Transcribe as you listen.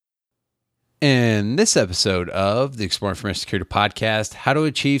In this episode of the Exploring Information Security Podcast, How to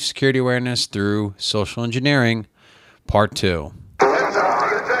Achieve Security Awareness Through Social Engineering, Part 2.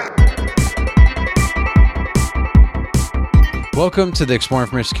 Welcome to the Exploring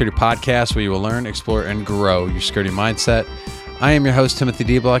Information Security Podcast, where you will learn, explore, and grow your security mindset. I am your host, Timothy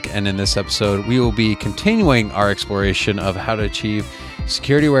D. Block, and in this episode, we will be continuing our exploration of how to achieve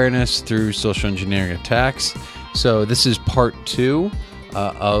security awareness through social engineering attacks. So this is Part 2.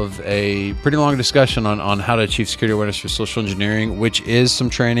 Of a pretty long discussion on how to achieve security awareness for social engineering, which is some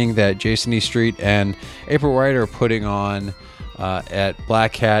training that Jason E. Street and April Wright are putting on at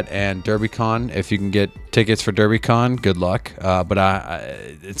Black Hat and DerbyCon. If you can get tickets for DerbyCon, good luck. But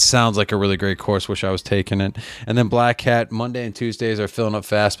it sounds like a really great course. Wish I was taking it. And then Black Hat, Monday and Tuesdays are filling up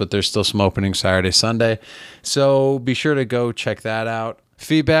fast, but there's still some openings Saturday, Sunday. So be sure to go check that out.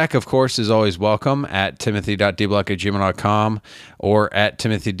 Feedback, of course, is always welcome at timothy.dblock@gmail.com or at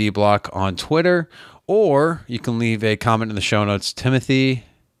timothydblock on Twitter, or you can leave a comment in the show notes,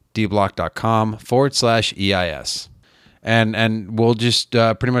 timothydblock.com/EIS. And we'll just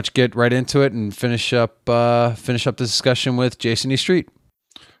pretty much get right into it and finish up the discussion with Jason E. Street.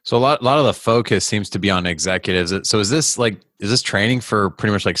 So a lot of the focus seems to be on executives. So is this training for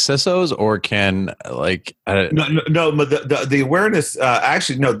pretty much like CISOs, or can No, but the awareness,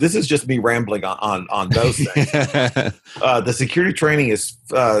 actually, no, this is just me rambling on those things. The security training is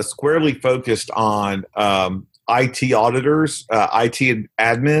squarely focused on IT auditors, IT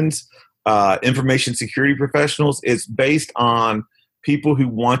admins, information security professionals. It's based on people who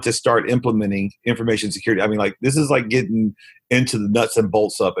want to start implementing information security. I mean, like, this is like getting into the nuts and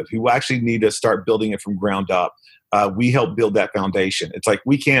bolts of it, who actually need to start building it from ground up. We help build that foundation. It's like,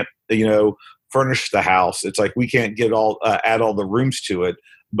 we can't, furnish the house. It's like, we can't add all the rooms to it,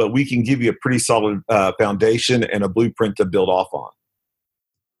 but we can give you a pretty solid foundation and a blueprint to build off on.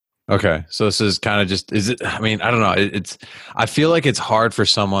 Okay. So this is kind of just, I don't know. I feel like it's hard for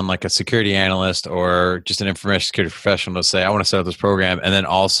someone like a security analyst or just an information security professional to say, I want to set up this program, and then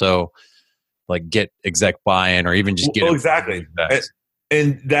also like get exec buy-in, or even just get exactly.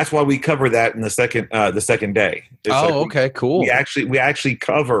 And that's why we cover that in the second day. Okay, cool. We actually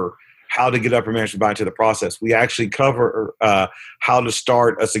cover how to get upper management buy-in to the process. We actually cover how to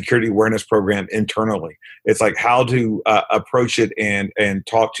start a security awareness program internally. It's like how to approach it and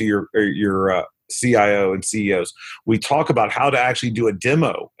talk to your CIO and CEOs. We talk about how to actually do a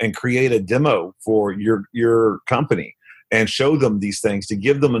demo and create a demo for your company and show them these things to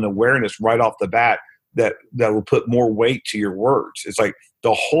give them an awareness right off the bat that will put more weight to your words. It's like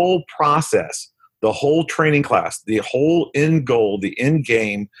the whole process, the whole training class, the whole end goal, the end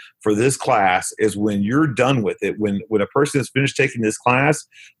game for this class is when you're done with it, when a person has finished taking this class,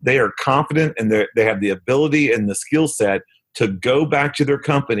 they are confident and they have the ability and the skill set to go back to their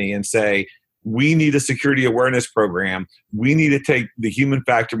company and say, we need a security awareness program. We need to take the human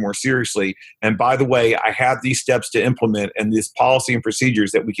factor more seriously. And by the way, I have these steps to implement and this policy and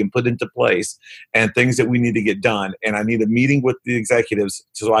procedures that we can put into place and things that we need to get done. And I need a meeting with the executives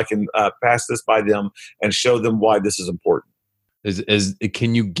so I can pass this by them and show them why this is important.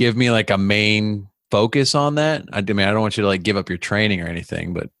 Can you give me like a main focus on that? I don't want you to like give up your training or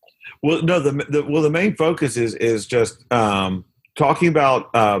anything, but. Well, no, the main focus is just talking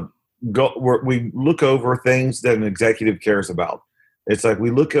about, we look over things that an executive cares about. It's like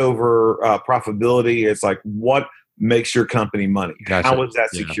we look over profitability. It's like, what makes your company money? Gotcha. How is that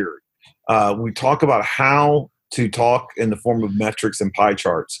secured? We talk about how to talk in the form of metrics and pie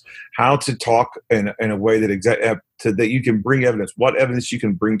charts, how to talk in a way that that you can bring evidence, what evidence you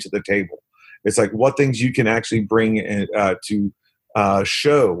can bring to the table. It's like what things you can actually bring to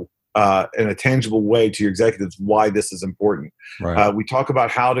show in a tangible way to your executives why this is important. Right. We talk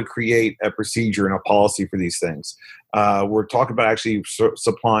about how to create a procedure and a policy for these things. We're talking about actually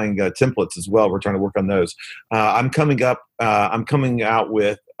supplying templates as well. We're trying to work on those. I'm coming out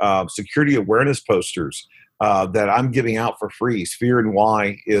with security awareness posters that I'm giving out for free. Sphere and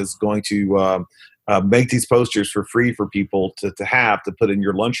Y is going to make these posters for free for people to put in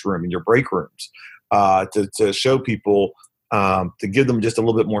your lunchroom and your break rooms to show people, to give them just a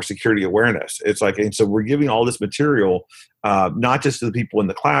little bit more security awareness. It's like, and so we're giving all this material, not just to the people in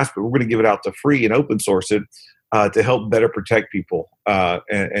the class, but we're going to give it out to free and open source it to help better protect people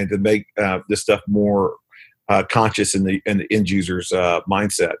and to make this stuff more conscious in the end user's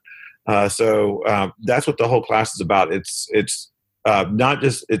mindset. So that's what the whole class is about. It's not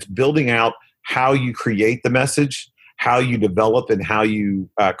just, it's building out how you create the message, how you develop and how you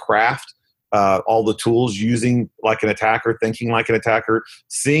craft all the tools, using like an attacker, thinking like an attacker,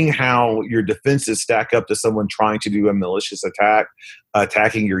 seeing how your defenses stack up to someone trying to do a malicious attack,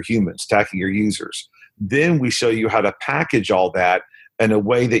 attacking your humans, attacking your users. Then we show you how to package all that in a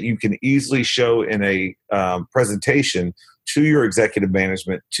way that you can easily show in a presentation to your executive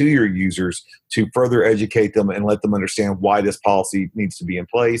management, to your users, to further educate them and let them understand why this policy needs to be in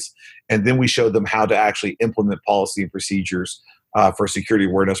place. And then we show them how to actually implement policy and procedures for a security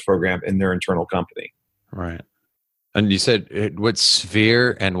awareness program in their internal company. Right. And you said what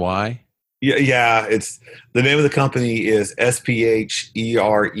Sphere and why? Yeah. It's the name of the company is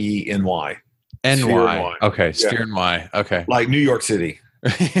SPHERENY. NY. Okay. Sphere NY. Okay. Like New York City.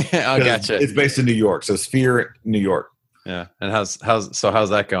 I gotcha. It's based in New York. So Sphere, New York. Yeah. And how's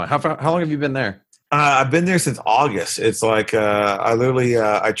that going? How long have you been there? I've been there since August. It's like I literally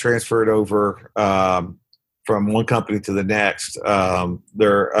I transferred over from one company to the next and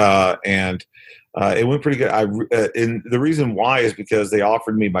it went pretty good. And the reason why is because they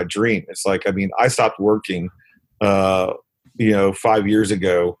offered me my dream. It's like, I mean, I stopped working 5 years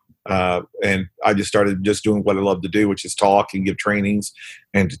ago. And I just started just doing what I love to do, which is talk and give trainings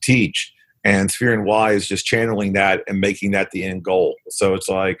and to teach. And Sphere and Y is just channeling that and making that the end goal. So it's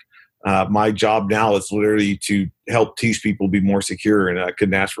like my job now is literally to help teach people be more secure, and I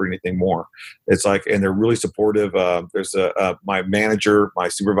couldn't ask for anything more. It's like, and they're really supportive. There's my manager, my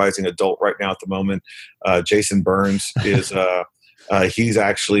supervising adult right now at the moment, Jason Burns is. He's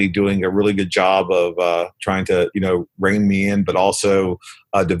actually doing a really good job of trying to, rein me in, but also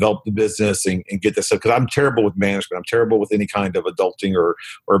develop the business and get this stuff. Because I'm terrible with management. I'm terrible with any kind of adulting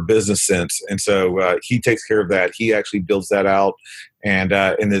or business sense. And so he takes care of that. He actually builds that out and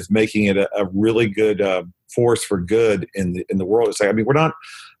is making it a really good force for good in the world. It's like, I mean, we're not.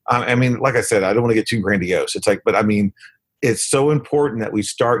 I mean, like I said, I don't want to get too grandiose. It's like, but I mean. It's so important that we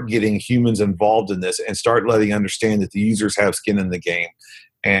start getting humans involved in this and start letting understand that the users have skin in the game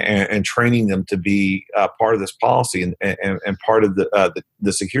and training them to be part of this policy and part of the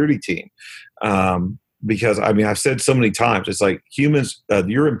security team. Because, I mean, I've said so many times, it's like humans,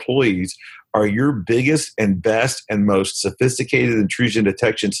 your employees are your biggest and best and most sophisticated intrusion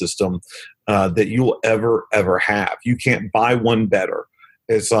detection system that you'll ever have. You can't buy one better.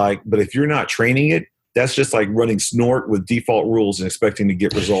 It's like, but if you're not training it, that's just like running Snort with default rules and expecting to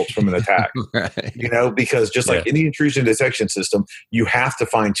get results from an attack. Right. Because just like any intrusion detection system, you have to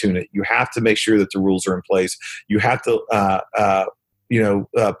fine tune it. You have to make sure that the rules are in place. You have to,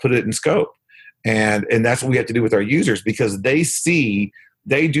 put it in scope. And that's what we have to do with our users, because they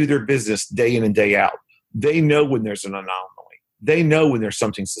do their business day in and day out. They know when there's an anomaly. They know when there's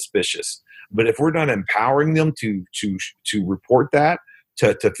something suspicious. But if we're not empowering them to report that,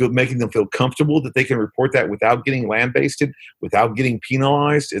 making them feel comfortable that they can report that without getting land-basted, without getting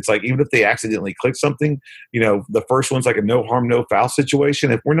penalized. It's like, even if they accidentally click something, the first one's like a no harm, no foul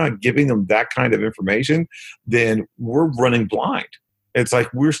situation. If we're not giving them that kind of information, then we're running blind. It's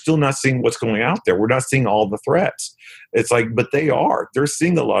like, we're still not seeing what's going out there. We're not seeing all the threats. It's like, but they're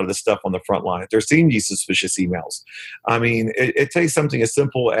seeing a lot of the stuff on the front line. They're seeing these suspicious emails. I mean, it takes something as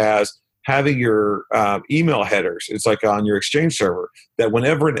simple as having your email headers. It's like on your Exchange server, that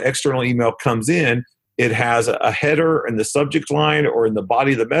whenever an external email comes in, it has a header in the subject line or in the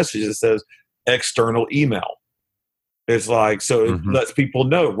body of the message that says external email. It's like, so it lets people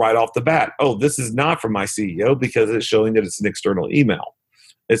know right off the bat, oh, this is not from my CEO, because it's showing that it's an external email.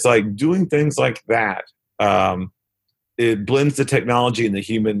 It's like doing things like that. It blends the technology and the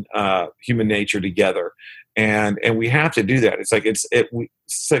human nature together. And we have to do that. It's like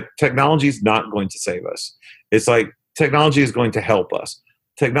technology is not going to save us. It's like technology is going to help us.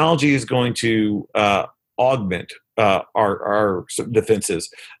 Technology is going to augment our defenses.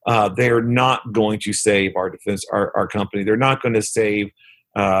 They are not going to save our defense, our company. They're not going to save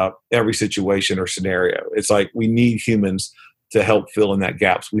every situation or scenario. It's like, we need humans to help fill in that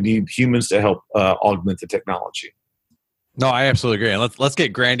gaps. We need humans to help augment the technology. No, I absolutely agree. And let's get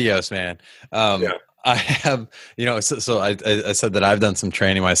grandiose, man. I have, so I said that I've done some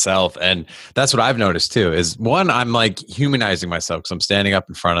training myself, and that's what I've noticed too, is one, I'm like humanizing myself because I'm standing up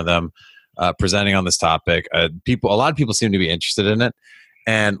in front of them, presenting on this topic. A lot of people seem to be interested in it.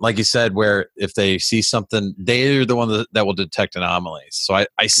 And like you said, where if they see something, they're the one that will detect anomalies. So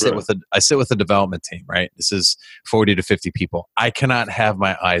I sit with a development team, right? This is 40 to 50 people. I cannot have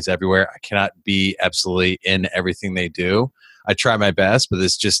my eyes everywhere. I cannot be absolutely in everything they do. I try my best, but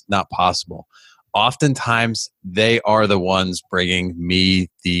it's just not possible. Oftentimes, they are the ones bringing me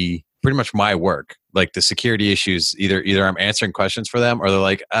pretty much my work, like the security issues. Either I'm answering questions for them, or they're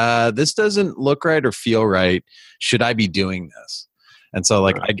like, this doesn't look right or feel right. Should I be doing this? And so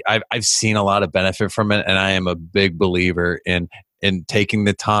like Right. I've seen a lot of benefit from it, and I am a big believer in taking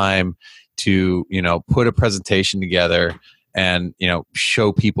the time to, put a presentation together and,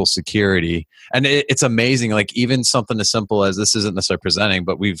 show people security. And it's amazing. Like even something as simple as, this isn't necessarily presenting,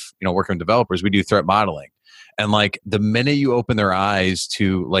 but we've, working with developers, we do threat modeling. And like the minute you open their eyes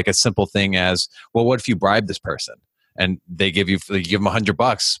to like a simple thing as, well, what if you bribe this person? And you give them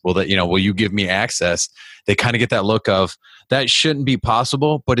 $100. Well, will you give me access? They kind of get that look of, that shouldn't be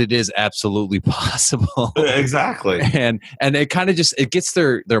possible, but it is absolutely possible. Exactly. And it kind of just, it gets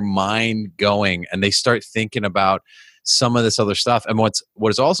their mind going, and they start thinking about some of this other stuff. And what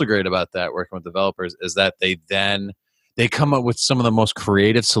is also great about that, working with developers, is that they come up with some of the most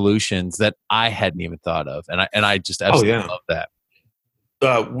creative solutions that I hadn't even thought of. And I just absolutely love that.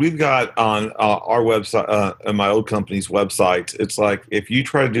 We've got on our website, on my old company's website, it's like if you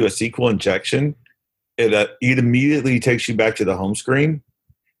try to do a SQL injection, it immediately takes you back to the home screen,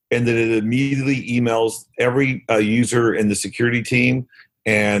 and then it immediately emails every user in the security team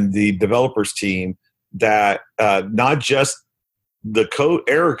and the developers team that not just the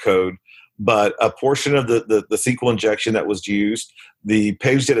error code, but a portion of the SQL injection that was used, the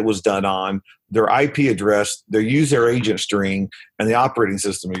page that it was done on, their IP address, their user agent string, and the operating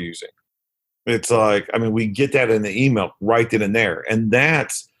system they're using. It's like, we get that in the email right then and there. And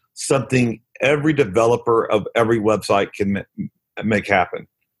that's something every developer of every website can make happen.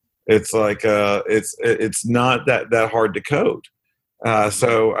 It's like, it's not that hard to code. It's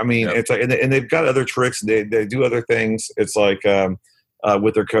like, and they've got other tricks. They do other things. It's like,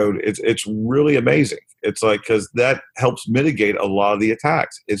 with their code, it's really amazing. It's like, because that helps mitigate a lot of the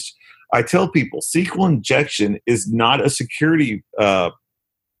attacks. I tell people, SQL injection is not a security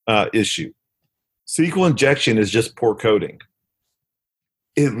issue. SQL injection is just poor coding.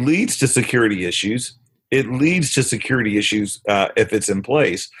 It leads to security issues. If it's in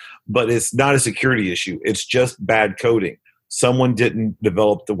place, but it's not a security issue. It's just bad coding. Someone didn't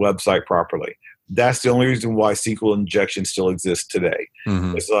develop the website properly. That's the only reason why SQL injection still exists today.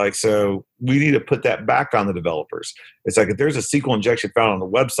 Mm-hmm. It's like, so we need to put that back on the developers. It's like, if there's a SQL injection found on the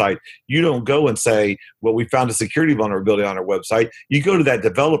website, you don't go and say, well, we found a security vulnerability on our website. You go to that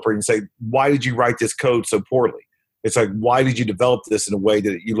developer and say, why did you write this code so poorly? It's like, why did you develop this in a way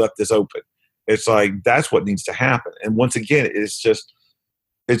that you left this open? It's like, that's what needs to happen. And once again,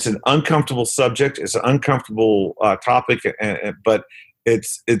 it's an uncomfortable subject. It's an uncomfortable topic, but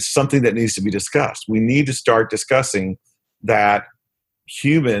it's something that needs to be discussed. We need to start discussing that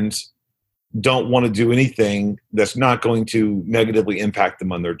humans don't want to do anything that's not going to negatively impact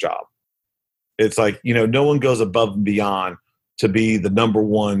them on their job. It's like, no one goes above and beyond to be the number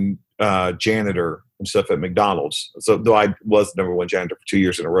one janitor and stuff at McDonald's. So though I was the number one janitor for 2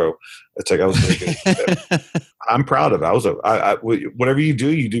 years in a row, it's like I was really good. I'm proud of it. Whatever you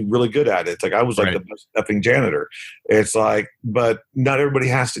do really good at it. It's like I was like the best effing janitor. It's like, but not everybody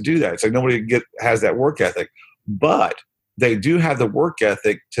has to do that. It's like nobody has that work ethic, but they do have the work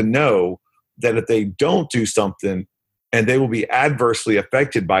ethic to know that if they don't do something and they will be adversely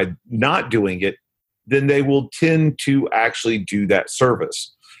affected by not doing it, then they will tend to actually do that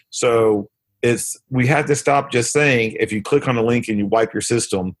service. So we have to stop just saying, if you click on a link and you wipe your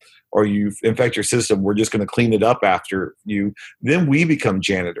system or you infect your system, we're just going to clean it up after you. Then we become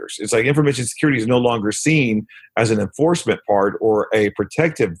janitors. It's like information security is no longer seen as an enforcement part or a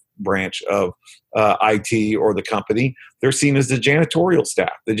protective branch of IT or the company. They're seen as the janitorial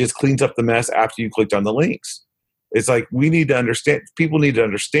staff that just cleans up the mess after you clicked on the links. It's like, we need to understand, people need to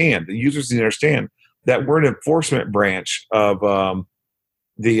understand, the users need to understand that we're an enforcement branch of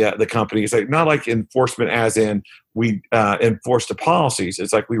the company. It's like, not like enforcement as in we enforce the policies.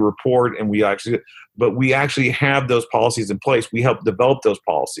 It's like we report and we actually have those policies in place. We help develop those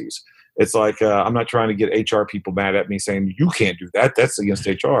policies. It's like, I'm not trying to get HR people mad at me saying, you can't do that. That's against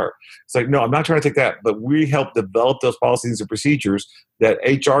HR. It's like, no, I'm not trying to take that, but we help develop those policies and procedures that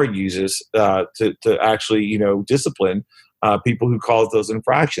HR uses to actually, discipline people who cause those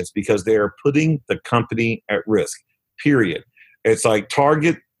infractions, because they are putting the company at risk, period. It's like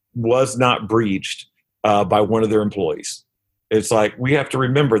Target was not breached by one of their employees. It's like, we have to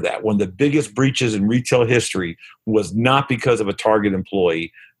remember that one of the biggest breaches in retail history was not because of a Target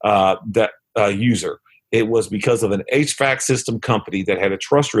employee, user. It was because of an HVAC system company that had a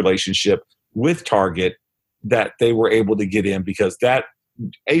trust relationship with Target that they were able to get in because that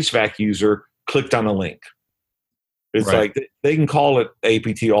HVAC user clicked on a link. It's like they can call it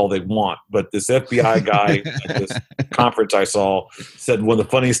APT all they want, but this FBI guy at this conference I saw said one of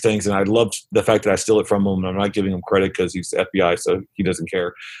the funniest things, and I loved the fact that I steal it from him, and I'm not giving him credit because he's FBI, so he doesn't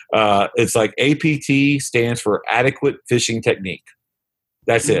care. It's like APT stands for Adequate Phishing Technique.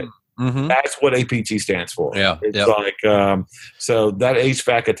 That's it. Mm-hmm. That's what APT stands for. Yeah. It's like, so that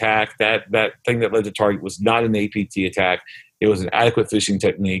HVAC attack, that thing that led to Target was not an APT attack. It was an adequate phishing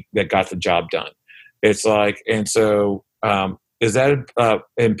technique that got the job done. It's like, and so is that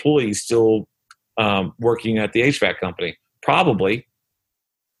employee still working at the HVAC company? Probably.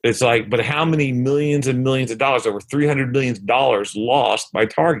 It's like, but how many millions and millions of dollars, over $300 million lost by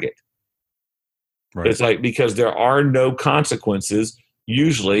Target? Right. It's like, because there are no consequences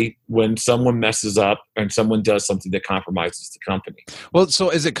usually when someone messes up and someone does something that compromises the company. Well, so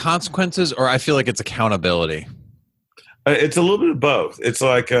is it consequences, or I feel like it's accountability? It's a little bit of both. It's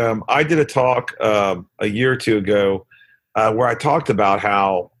like, I did a talk a year or two ago where I talked about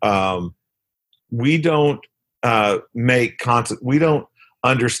how we don't we don't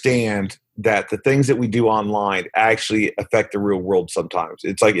understand that the things that we do online actually affect the real world sometimes.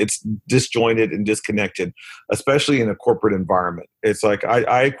 It's like it's disjointed and disconnected, especially in a corporate environment. It's like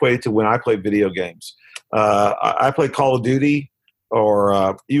I equate it to when I play video games. I play Call of Duty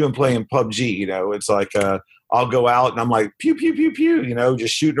or even playing PUBG. You know, it's like I'll go out and I'm like, pew, pew, pew, pew, you know,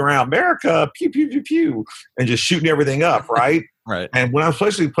 just shooting around America, pew, pew, pew, pew, and just shooting everything up, right? Right. And when I'm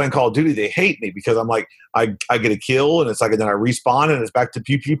especially playing Call of Duty, they hate me because I'm like, I get a kill and it's like, and then I respawn and it's back to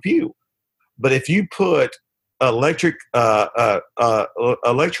pew, pew, pew. But if you put electrodes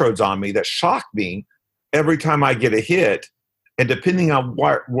on me that shock me every time I get a hit, and depending on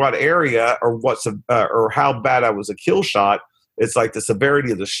what area or or how bad I was a kill shot, it's like the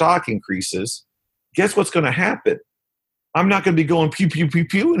severity of the shock increases. Guess what's going to happen? I'm not going to be going pew, pew, pew,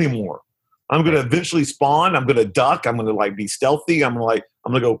 pew anymore. I'm going to eventually spawn. I'm going to duck. I'm going to like be stealthy. I'm going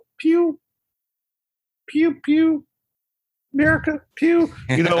to go pew, pew, pew. America, pew,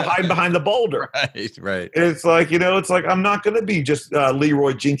 you know, hide behind the boulder. Right. It's like, you know, it's like I'm not going to be just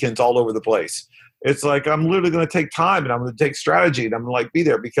Leroy Jenkins all over the place. It's like I'm literally going to take time and I'm going to take strategy and I'm going to like be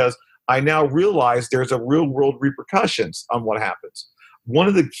there because I now realize there's a real world repercussions on what happens. One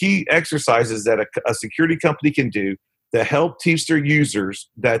of the key exercises that a security company can do to help teach their users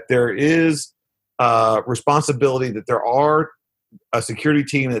that there is responsibility, that there are a security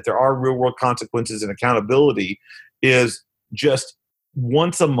team, that there are real world consequences and accountability is just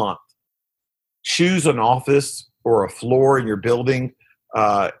once a month, choose an office or a floor in your building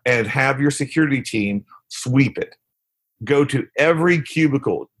and have your security team sweep it. Go to every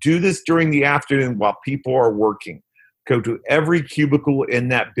cubicle. Do this during the afternoon while people are working. Go to every cubicle in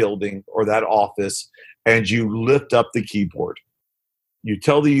that building or that office and you lift up the keyboard. You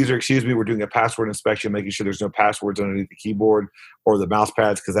tell the user, excuse me, we're doing a password inspection, making sure there's no passwords underneath the keyboard or the mouse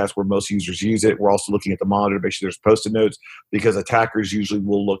pads because that's where most users use it. We're also looking at the monitor to make sure there's Post-it notes because attackers usually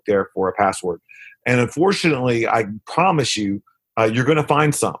will look there for a password. And unfortunately, I promise you, you're going to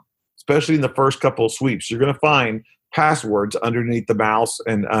find some, especially in the first couple of sweeps. You're going to find passwords underneath the mouse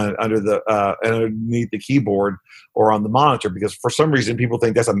and underneath the keyboard or on the monitor because for some reason people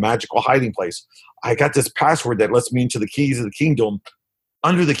think that's a magical hiding place. I got this password that lets me into the keys of the kingdom.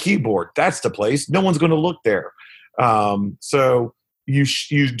 Under the keyboard, that's the place. No one's going to look there. So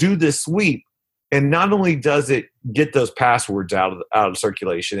you do this sweep, and not only does it get those passwords out of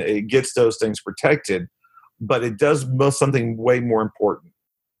circulation, it gets those things protected, but it does something way more important.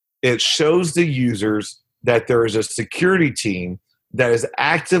 It shows the users that there is a security team that is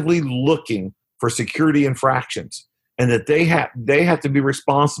actively looking for security infractions, and that they have to be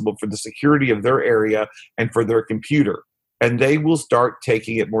responsible for the security of their area and for their computer. And they will start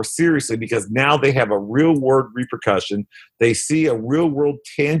taking it more seriously because now they have a real world repercussion. They see a real world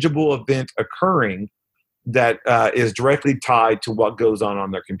tangible event occurring that is directly tied to what goes on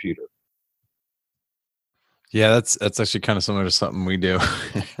their computer. Yeah, that's actually kind of similar to something we do.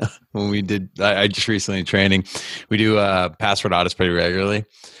 When we did, I just recently training, we do password audits pretty regularly.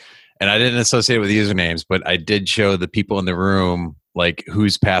 And I didn't associate it with usernames, but I did show the people in the room like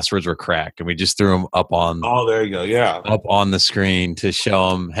whose passwords were cracked, and we just threw them up on. Oh, there you go. Yeah, up on the screen to show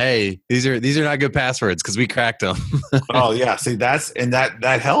them, hey, these are not good passwords because we cracked them. Oh yeah, see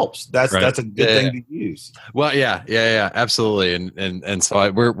that helps. That's a good thing to use. Well, yeah, absolutely. And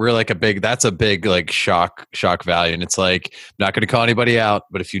so we're like that's a big like shock value, and it's like I'm not going to call anybody out,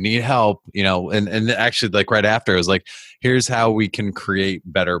 but if you need help, you know, and actually like right after it was like, here's how we can create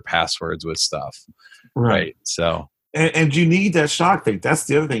better passwords with stuff, right? So. And you need that shock thing. That's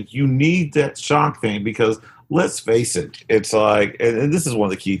the other thing. You need that shock thing because let's face it. It's like, and this is one of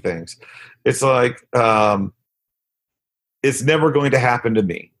the key things. It's like, it's never going to happen to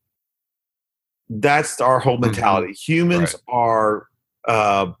me. That's our whole mentality. Humans are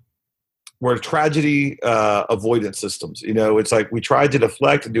we're tragedy avoidance systems. It's like we try to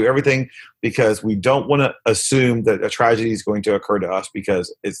deflect and do everything because we don't want to assume that a tragedy is going to occur to us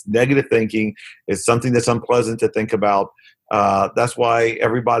because it's negative thinking. It's something that's unpleasant to think about. That's why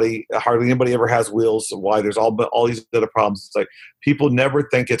hardly anybody ever has wills. Why there's all these other problems. It's like people never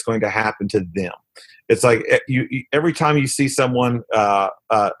think it's going to happen to them. It's like every time you see someone,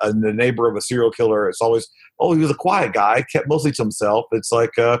 the neighbor of a serial killer, it's always, oh, he was a quiet guy, kept mostly to himself. It's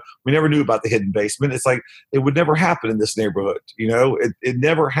like we never knew about the hidden basement. It's like it would never happen in this neighborhood. It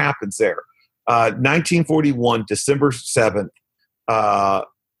never happens there. 1941, December 7th,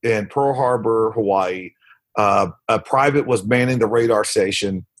 in Pearl Harbor, Hawaii, a private was manning the radar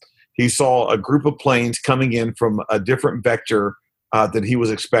station. He saw a group of planes coming in from a different vector than he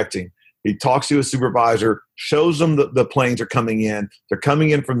was expecting. He talks to his supervisor, shows them the planes are coming in. They're coming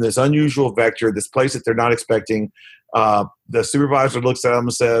in from this unusual vector, this place that they're not expecting. The supervisor looks at him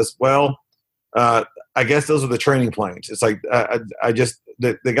and says, well, I guess those are the training planes. It's like,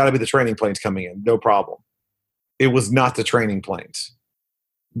 they got to be the training planes coming in. No problem. It was not the training planes.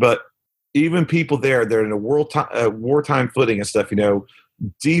 But even people they're in a wartime footing and stuff,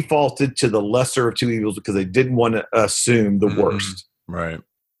 defaulted to the lesser of two evils because they didn't want to assume the worst. Right.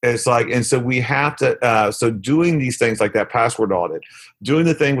 It's like, and so we have to, so doing these things like that password audit, doing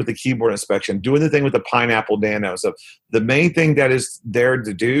the thing with the keyboard inspection, doing the thing with the Pineapple Nano. So the main thing that is there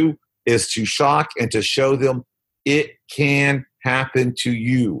to do is to shock and to show them it can happen to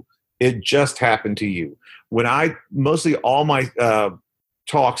you. It just happened to you. When mostly all my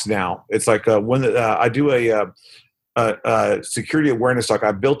talks now, it's like when I do a security awareness talk,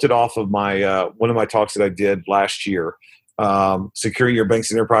 I built it off of my one of my talks that I did last year. Securing your banks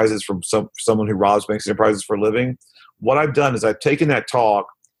and enterprises from someone who robs banks and enterprises for a living. What I've done is I've taken that talk,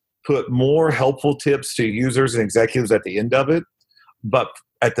 put more helpful tips to users and executives at the end of it. But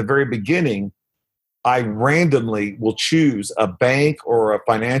at the very beginning, I randomly will choose a bank or a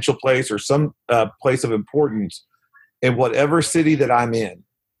financial place or some place of importance in whatever city that I'm in.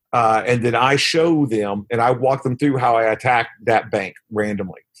 And then I show them and I walk them through how I attack that bank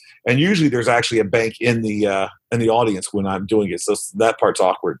randomly. And usually there's actually a bank in the audience when I'm doing it. So that part's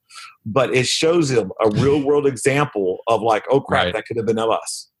awkward. But it shows them a real world example of like, oh crap, right. That could have been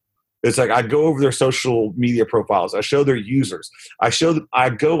us. It's like I go over their social media profiles. I show their users. I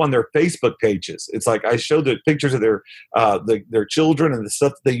go on their Facebook pages. It's like I show the pictures of their children and the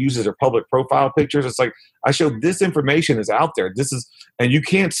stuff that they use as their public profile pictures. It's like I show this information is out there. And you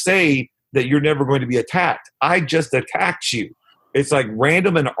can't say that you're never going to be attacked. I just attacked you. It's like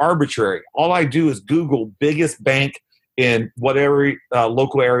random and arbitrary. All I do is Google biggest bank in whatever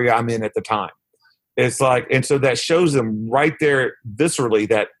local area I'm in at the time. It's like, and so that shows them right there viscerally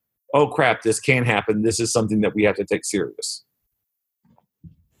that, oh crap, this can happen. This is something that we have to take serious.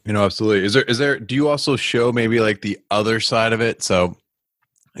 Absolutely. Is there, do you also show maybe like the other side of it? So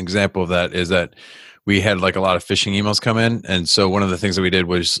example of that is that we had like a lot of phishing emails come in. And so one of the things that we did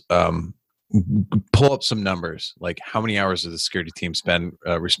was, pull up some numbers, like how many hours does the security team spend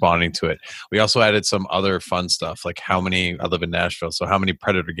responding to it. We also added some other fun stuff, like I live in Nashville, so how many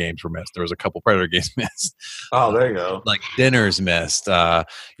Predator games were missed. There was a couple Predator games missed. Oh, there you go. Like dinners missed,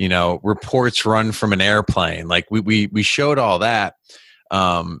 reports run from an airplane. Like we showed all that.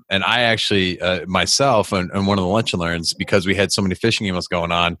 And I actually, myself and one of the lunch and learns, because we had so many phishing emails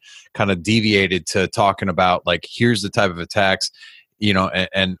going on, kind of deviated to talking about like, here's the type of attacks.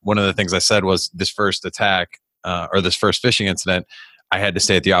 And one of the things I said was this first attack or this first phishing incident, I had to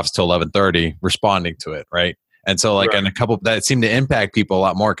stay at the office till 11:30 responding to it. Right. And so like, and a couple that seemed to impact people a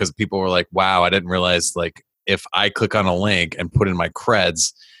lot more because people were like, wow, I didn't realize like if I click on a link and put in my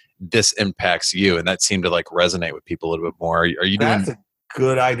creds, this impacts you. And that seemed to like resonate with people a little bit more. Are you That's doing a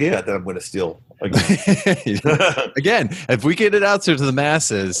good idea that I'm going to steal again. Again, if we get it out there to the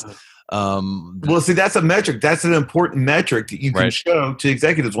masses, well, see, that's a metric. That's an important metric that you can show to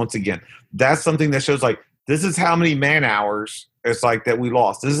executives. Once again, that's something that shows like, this is how many man hours it's like that we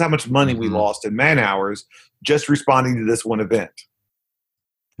lost. This is how much money we lost in man hours just responding to this one event.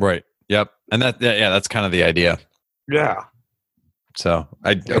 Right. Yep. And that's kind of the idea. Yeah. So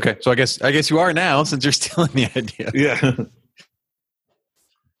okay. So I guess you are now since you're stealing the idea. Yeah.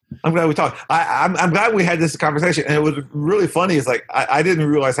 I'm glad we talked. I'm glad we had this conversation, and it was really funny. It's like I didn't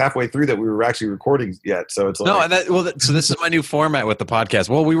realize halfway through that we were actually recording yet. So it's like so this is my new format with the podcast.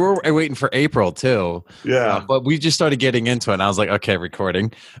 Well, we were waiting for April too. Yeah, but we just started getting into it, and I was like, okay,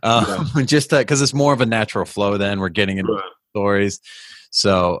 recording. Just because it's more of a natural flow. Then we're getting into stories.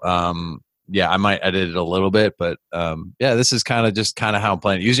 So I might edit it a little bit, but this is kind of how I'm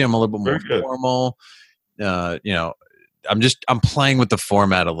playing. Usually I'm a little bit more formal. I'm playing with the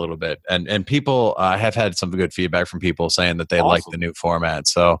format a little bit, and people, I have had some good feedback from people saying that they like the new format.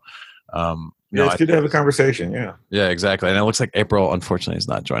 So, it's good to have a conversation. Yeah, exactly. And it looks like April, unfortunately, is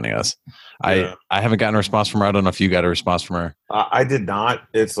not joining us. Yeah. I haven't gotten a response from her. I don't know if you got a response from her. I did not.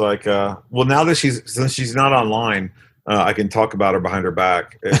 It's like, well, now that since she's not online, I can talk about her behind her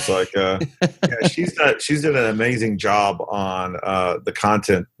back. It's like, yeah, she's done an amazing job on the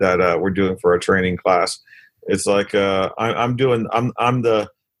content that we're doing for our training class. It's like I'm the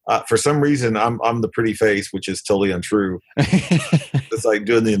for some reason I'm the pretty face, which is totally untrue. It's like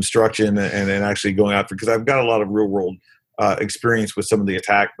doing the instruction and actually going after, because I've got a lot of real world experience with some of the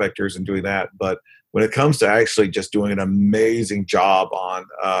attack vectors and doing that, but when it comes to actually just doing an amazing job on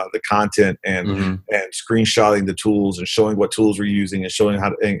the content and screenshotting the tools and showing what tools we're using and showing how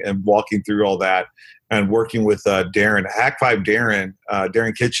to, and walking through all that and working with Darren, Hack5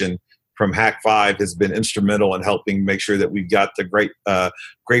 Darren Kitchen from Hack5 has been instrumental in helping make sure that we've got the great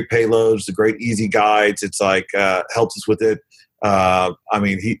payloads, the great easy guides. It's like helps us with it. I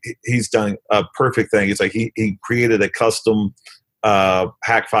mean, he's done a perfect thing. It's like he created a custom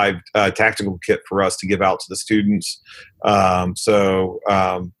Hack5 tactical kit for us to give out to the students.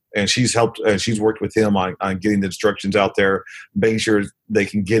 And she's helped, and she's worked with him on getting the instructions out there, making sure they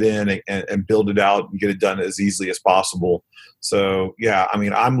can get in and build it out and get it done as easily as possible. So, yeah, I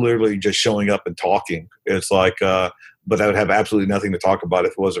mean, I'm literally just showing up and talking. It's like, but I would have absolutely nothing to talk about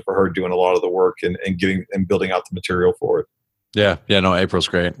if it wasn't for her doing a lot of the work and getting and building out the material for it. Yeah. No, April's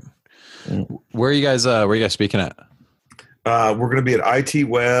great. Where are you guys speaking at? We're going to be at IT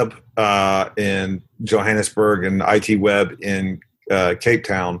Web in Johannesburg and IT Web in Cape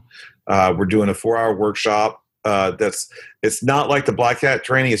Town. We're doing a 4-hour workshop. It's not like the Black Hat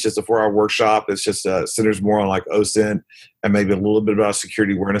training. It's just a 4-hour workshop. It's just centers more on like OSINT and maybe a little bit about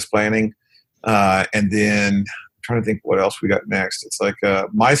security awareness planning. And then I'm trying to think what else we got next. It's like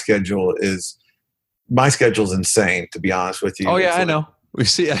my schedule is insane, to be honest with you. Oh yeah, I know. I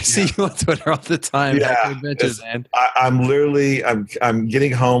see you on Twitter all the time. Yeah, I'm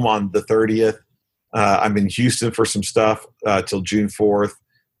getting home on the 30th. I'm in Houston for some stuff till June 4th.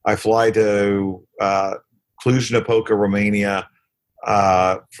 I fly to Cluj-Napoca, Romania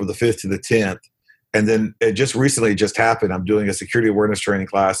for the 5th to the 10th. And then it just recently happened. I'm doing a security awareness training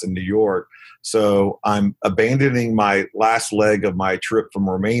class in New York. So I'm abandoning my last leg of my trip from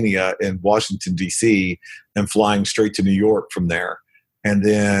Romania in Washington, D.C. and flying straight to New York from there. And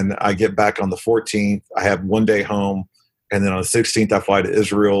then I get back on the 14th. I have 1 day home. And then on the 16th, I fly to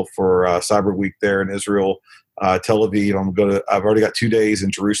Israel for Cyber Week there in Israel, Tel Aviv. I've already got 2 days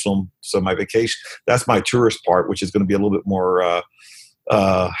in Jerusalem. So my vacation, that's my tourist part, which is going to be a little bit more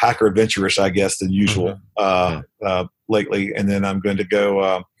hacker adventurous, I guess, than usual lately. And then I'm going to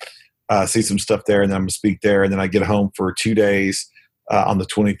go see some stuff there, and then I'm going to speak there. And then I get home for 2 days on the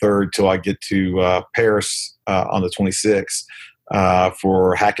 23rd till I get to Paris on the 26th.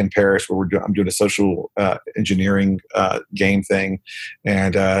 For Hack in Paris, where I'm doing a social engineering game thing,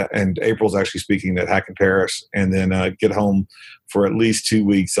 and April's actually speaking at Hack in Paris, and then get home for at least 2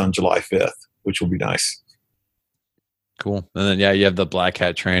 weeks on July 5th, which will be nice. Cool. And then you have the Black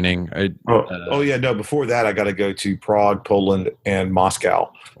Hat training. Before that, I got to go to Prague, Poland, and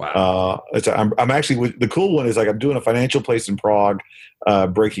Moscow. Wow. I'm actually, the cool one is like I'm doing a financial place in Prague,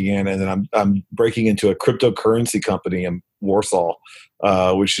 breaking in, and then I'm breaking into a cryptocurrency company in Warsaw,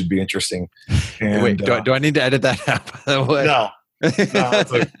 which should be interesting. And, wait, do I need to edit that out, by the way? No.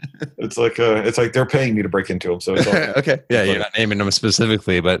 It's like they're paying me to break into them. So it's all okay, yeah, you're not naming them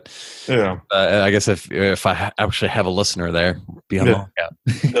specifically, but yeah, I guess if I actually have a listener there, be on the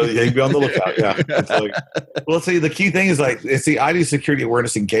lookout. No, yeah, be on the lookout. Yeah, it's like, well, see, the key thing is like, I do security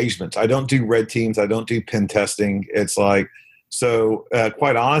awareness engagements. I don't do red teams. I don't do pen testing. It's like, so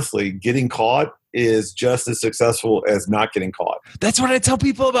quite honestly, getting caught is just as successful as not getting caught. That's what I tell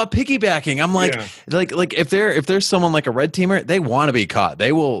people about piggybacking. I'm like, like if there's someone like a red teamer, they want to be caught.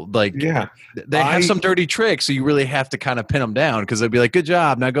 They will they have some dirty tricks. So you really have to kind of pin them down, because they'll be like, good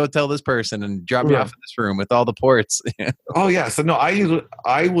job. Now go tell this person and drop me off in this room with all the ports. Oh yeah. So no,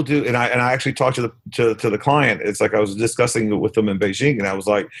 I will do, and I actually talked to the client. It's like I was discussing it with them in Beijing, and I was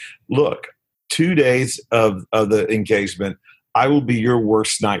like, look, 2 days of the engagement, I will be your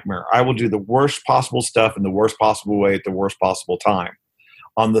worst nightmare. I will do the worst possible stuff in the worst possible way at the worst possible time.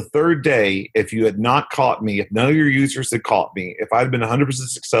 On the third day, if you had not caught me, if none of your users had caught me, if I had been 100%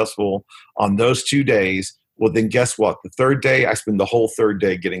 successful on those 2 days, well, then guess what? The third day, I spend the whole third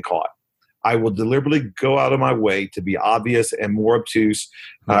day getting caught. I will deliberately go out of my way to be obvious and more obtuse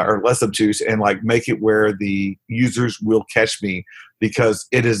or less obtuse, and like make it where the users will catch me, because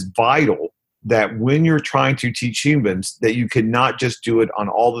it is vital that when you're trying to teach humans, that you cannot just do it on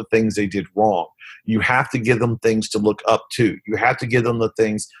all the things they did wrong. You have to give them things to look up to. You have to give them the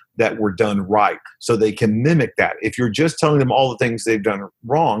things that were done right so they can mimic that. If you're just telling them all the things they've done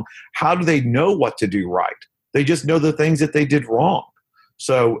wrong, how do they know what to do right? They just know the things that they did wrong.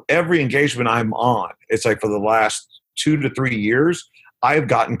 So every engagement I'm on, it's like for the last 2 to 3 years, I've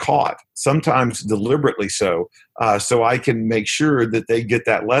gotten caught, sometimes deliberately so I can make sure that they get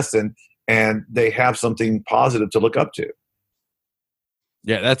that lesson and they have something positive to look up to.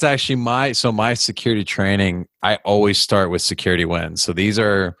 Yeah, that's actually my security training. I always start with security wins. So these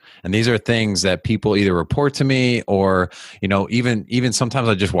are things that people either report to me or, even sometimes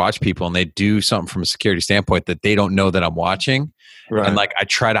I just watch people and they do something from a security standpoint that they don't know that I'm watching. Right. And I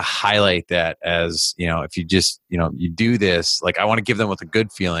try to highlight that as, if you just, you do this, I want to give them with a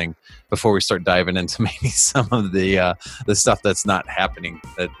good feeling before we start diving into maybe some of the stuff that's not happening.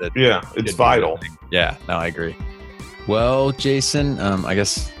 It's vital. Yeah, no, I agree. Well, Jason, I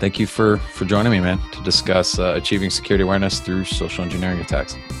guess thank you for joining me, man, to discuss achieving security awareness through social engineering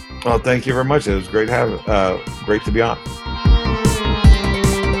attacks. Well, thank you very much. It was great to be on.